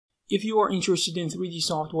If you are interested in 3D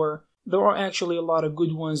software, there are actually a lot of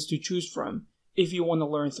good ones to choose from if you want to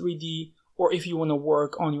learn 3D or if you want to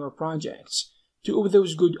work on your projects. Two of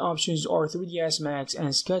those good options are 3ds Max and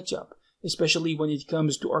SketchUp, especially when it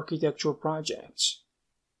comes to architectural projects.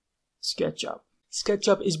 SketchUp.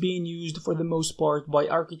 SketchUp is being used for the most part by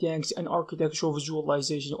architects and architectural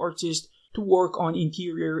visualization artists to work on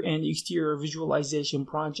interior and exterior visualization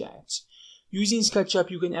projects. Using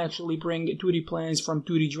SketchUp, you can actually bring 2D plans from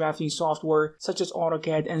 2D drafting software such as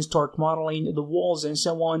AutoCAD and start modeling the walls and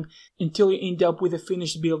so on until you end up with a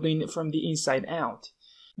finished building from the inside out.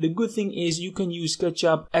 The good thing is you can use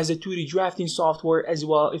SketchUp as a 2D drafting software as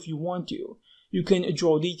well if you want to. You can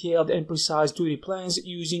draw detailed and precise 2D plans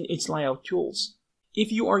using its layout tools.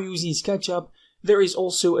 If you are using SketchUp, there is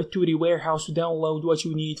also a 2D warehouse to download what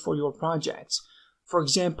you need for your projects. For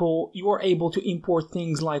example, you are able to import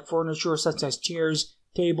things like furniture such as chairs,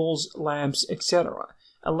 tables, lamps, etc.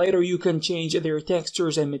 And later you can change their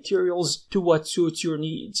textures and materials to what suits your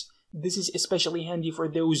needs. This is especially handy for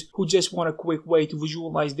those who just want a quick way to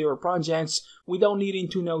visualize their projects without needing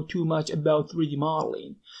to know too much about 3D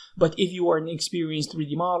modeling. But if you are an experienced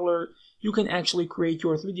 3D modeler, you can actually create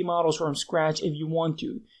your 3D models from scratch if you want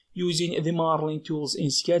to, using the modeling tools in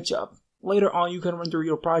SketchUp. Later on, you can render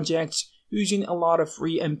your projects using a lot of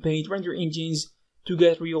free and paid render engines to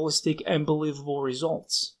get realistic and believable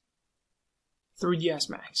results. 3ds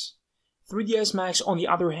Max. 3ds Max, on the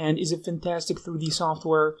other hand, is a fantastic 3D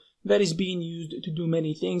software that is being used to do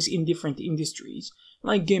many things in different industries,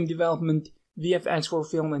 like game development, VFX for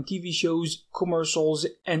film and TV shows, commercials,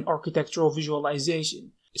 and architectural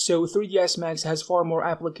visualization. So 3ds Max has far more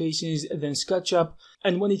applications than SketchUp,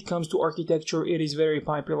 and when it comes to architecture, it is very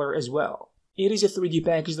popular as well. It is a 3D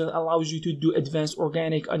package that allows you to do advanced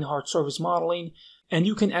organic and hard surface modeling, and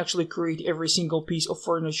you can actually create every single piece of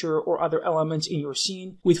furniture or other elements in your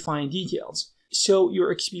scene with fine details. So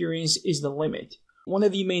your experience is the limit. One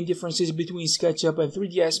of the main differences between SketchUp and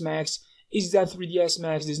 3ds Max is that 3ds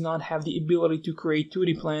Max does not have the ability to create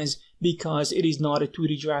 2D plans because it is not a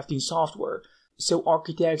 2D drafting software. So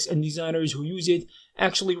architects and designers who use it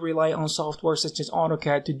actually rely on software such as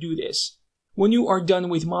AutoCAD to do this. When you are done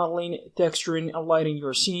with modeling, texturing, and lighting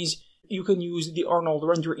your scenes, you can use the Arnold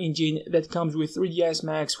render engine that comes with 3ds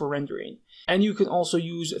Max for rendering. And you can also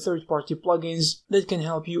use third-party plugins that can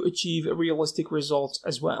help you achieve realistic results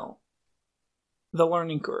as well. The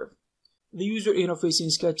learning curve. The user interface in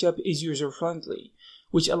SketchUp is user-friendly,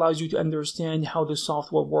 which allows you to understand how the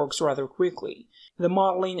software works rather quickly. The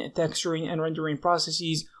modeling, texturing, and rendering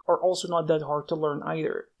processes are also not that hard to learn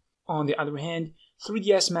either. On the other hand,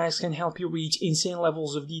 3ds Max can help you reach insane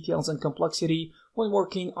levels of details and complexity when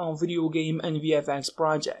working on video game and VFX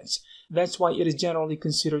projects. That's why it is generally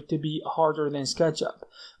considered to be harder than SketchUp.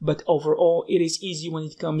 But overall, it is easy when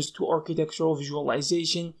it comes to architectural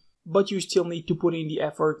visualization, but you still need to put in the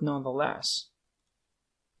effort nonetheless.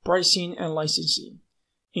 Pricing and licensing.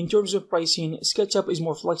 In terms of pricing, SketchUp is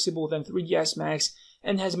more flexible than 3ds Max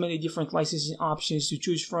and has many different licensing options to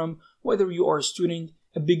choose from, whether you are a student,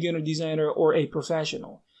 a beginner designer, or a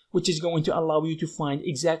professional, which is going to allow you to find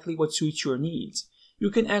exactly what suits your needs. You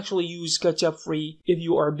can actually use SketchUp free if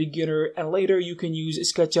you are a beginner, and later you can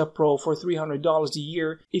use SketchUp Pro for $300 a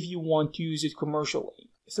year if you want to use it commercially.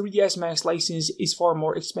 3ds Max license is far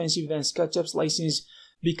more expensive than SketchUp's license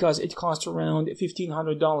because it costs around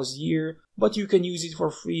 $1,500 a year, but you can use it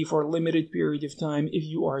for free for a limited period of time if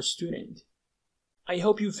you are a student. I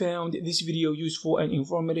hope you found this video useful and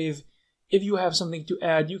informative. If you have something to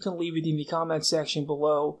add, you can leave it in the comment section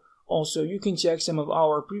below. Also, you can check some of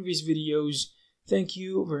our previous videos. Thank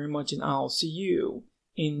you very much, and I'll see you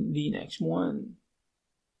in the next one.